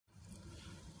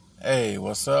Hey,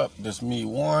 what's up? This me,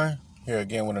 Warren, here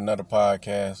again with another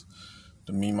podcast,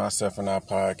 the Me, Myself, and I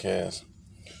podcast,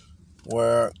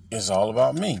 where it's all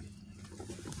about me.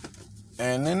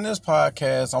 And in this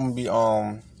podcast, I'm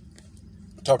gonna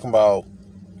be talking about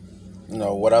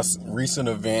what recent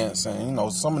events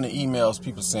and some of the emails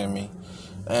people send me,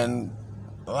 and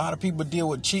a lot of people deal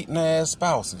with cheating ass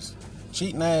spouses,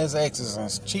 cheating ass exes,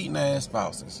 and cheating ass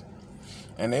spouses,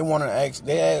 and they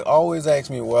always ask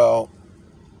me, well,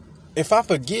 if I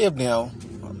forgive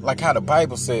them, like how the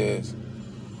Bible says,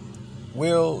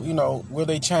 will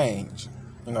they change?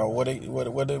 Will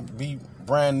they be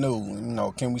brand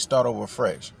new? Can we start over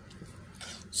fresh?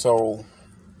 So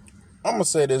I'm gonna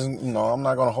say this. I'm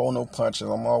not gonna hold no punches.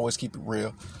 I'm always keep it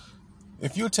real.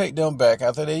 If you take them back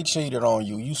after they cheated on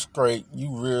you, you straight, you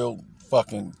real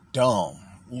fucking dumb.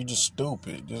 You just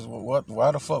stupid. Just what?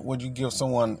 Why the fuck would you give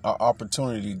someone an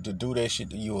opportunity to do that shit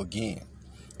to you again?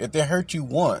 If they hurt you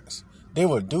once, they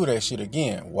will do that shit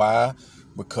again. Why?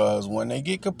 Because when they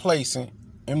get complacent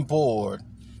and bored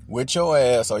with your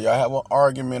ass, or y'all have an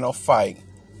argument or fight,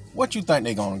 what you think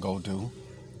they gonna go do?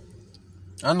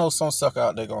 I know some sucker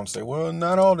out there gonna say, well,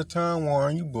 not all the time,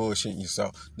 Warren, you bullshitting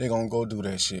yourself. They gonna go do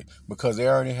that shit because they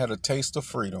already had a taste of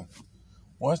freedom.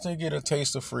 Once they get a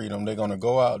taste of freedom, they're gonna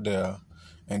go out there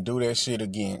and do that shit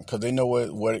again because they know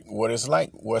what it's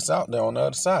like, what's out there on the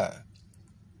other side.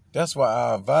 That's why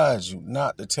I advise you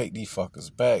not to take these fuckers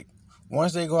back.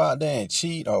 Once they go out there and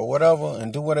cheat or whatever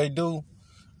and do what they do,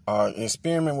 or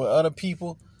experiment with other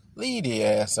people, leave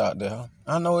their ass out there.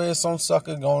 I know there's some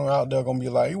sucker going out there gonna be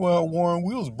like, well, Warren,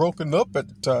 we was broken up at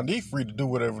the time. They free to do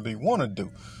whatever they want to do.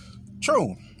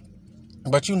 True.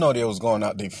 But you know they was going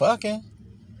out there fucking.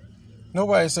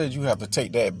 Nobody said you have to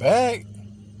take that back.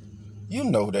 You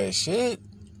know that shit.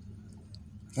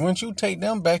 Once you take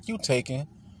them back, you taking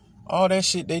all that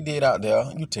shit they did out there,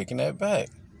 you taking that back.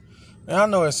 And I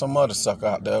know there's some other sucker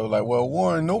out there like, well,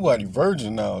 Warren, nobody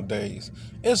virgin nowadays.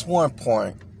 It's one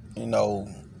point,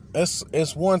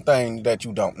 it's one thing that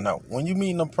you don't know. When you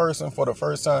meet a person for the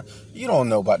first time, you don't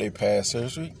know about their past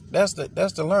history. That's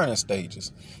the learning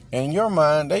stages. And in your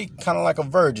mind, they kind of like a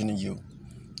virgin to you.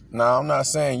 Now, I'm not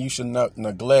saying you should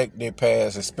neglect their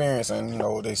past experience and,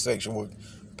 their sexual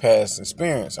past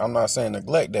experience. I'm not saying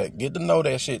neglect that. Get to know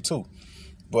that shit too.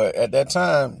 But at that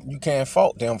time, you can't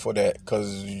fault them for that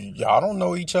because y'all don't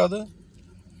know each other.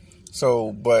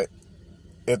 So, but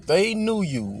if they knew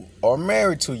you or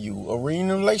married to you or were in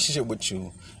a relationship with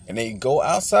you and they go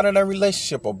outside of that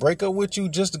relationship or break up with you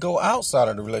just to go outside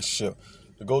of the relationship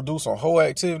to go do some whole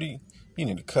activity, you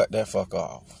need to cut that fuck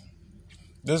off.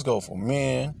 This go for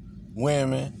men,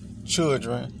 women,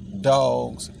 children,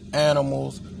 dogs,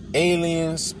 animals,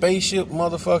 aliens, spaceship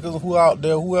motherfuckers who out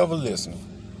there, whoever listening.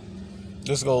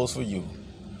 This goes for you.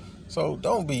 So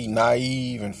don't be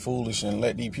naive and foolish and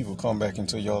let these people come back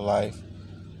into your life.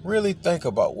 Really think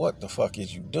about what the fuck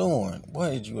is you doing?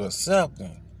 What is you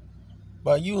accepting?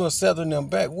 By you accepting them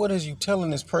back, what is you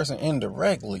telling this person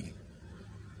indirectly?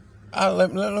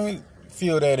 Let me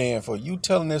fill that in for you.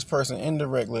 Telling this person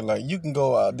indirectly, like you can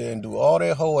go out there and do all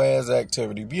that whole ass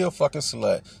activity, be a fucking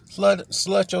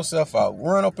slut yourself out,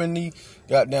 run up in the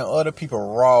goddamn other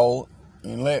people raw,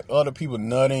 and let other people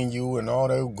nut in you and all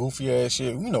that goofy ass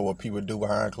shit. You know what people do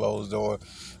behind closed doors.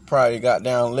 Probably got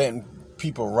down letting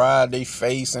people ride their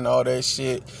face and all that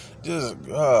shit. Just,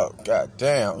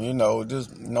 goddamn,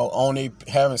 only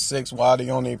having sex while they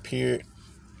on their period.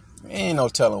 Ain't no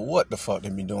telling what the fuck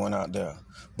they be doing out there.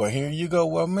 But here you go,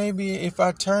 well, maybe if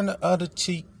I turn the other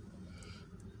cheek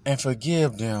and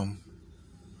forgive them,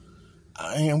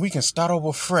 and we can start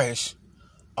over fresh,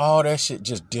 all that shit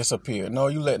just disappear. No,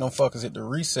 you let them fuckers hit the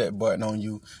reset button on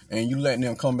you and you letting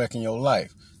them come back in your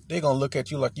life. They gonna look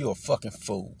at you like you a fucking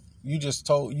fool. You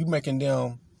making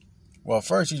them, well,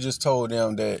 first you just told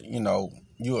them that,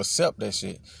 you accept that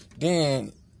shit.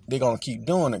 Then they gonna keep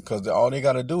doing it because all they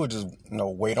gotta do is just,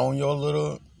 wait on your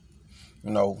little,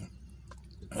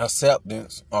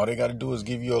 acceptance. All they gotta do is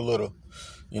give you a little,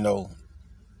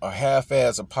 a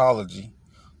half-ass apology,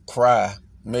 cry,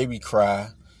 maybe cry.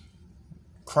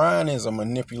 Crying is a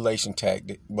manipulation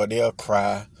tactic, but they'll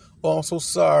cry. Oh, I'm so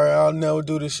sorry. I'll never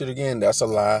do this shit again. That's a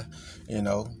lie.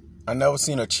 I never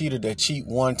seen a cheater that cheat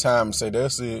one time and say,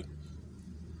 that's it.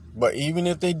 But even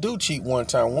if they do cheat one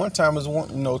time is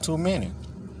too many.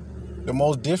 The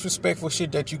most disrespectful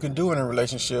shit that you can do in a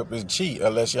relationship is cheat,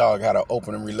 unless y'all got an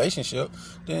open relationship.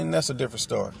 Then that's a different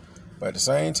story. But at the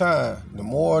same time, the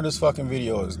more of this fucking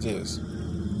video is this.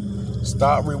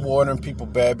 Stop rewarding people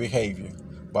bad behavior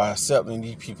by accepting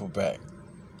these people back.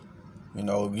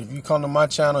 If you come to my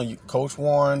channel, Coach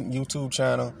Warren YouTube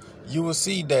channel, you will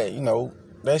see that,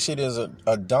 That shit is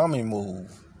a dummy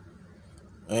move.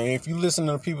 And if you listen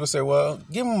to the people say, well,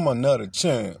 give them another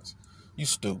chance, you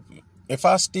stupid. If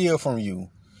I steal from you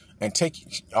and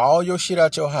take all your shit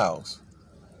out your house,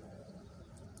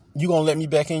 you gonna let me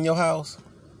back in your house?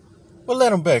 Well,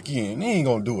 let them back in. They ain't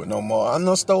gonna do it no more. I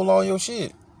done stole all your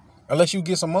shit. Unless you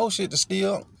get some more shit to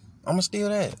steal, I'm gonna steal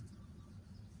that.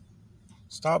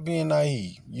 Stop being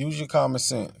naive. Use your common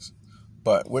sense.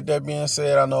 But with that being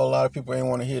said, I know a lot of people ain't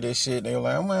want to hear this shit. They were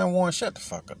like, man, Warren, shut the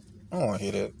fuck up. I don't want to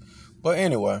hear that. But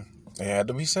anyway, it had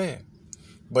to be said.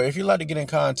 But if you'd like to get in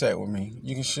contact with me,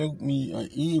 you can shoot me an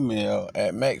email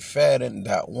at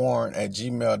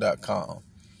mcfadden.warren@gmail.com.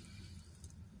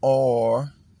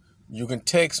 Or you can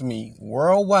text me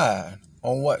worldwide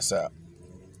on WhatsApp.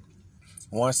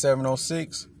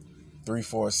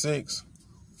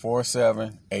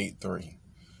 1706-346-4783.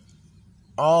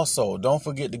 Also, don't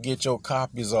forget to get your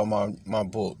copies of my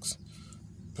books.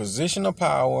 Position of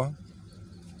Power,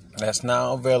 that's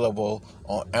now available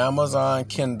on Amazon,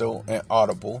 Kindle, and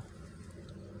Audible.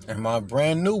 And my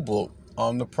brand new book,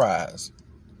 I'm the Prize,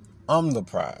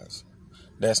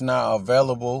 that's now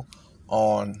available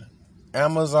on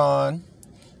Amazon,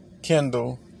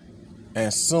 Kindle,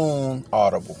 and soon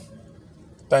Audible.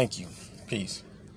 Thank you. Peace.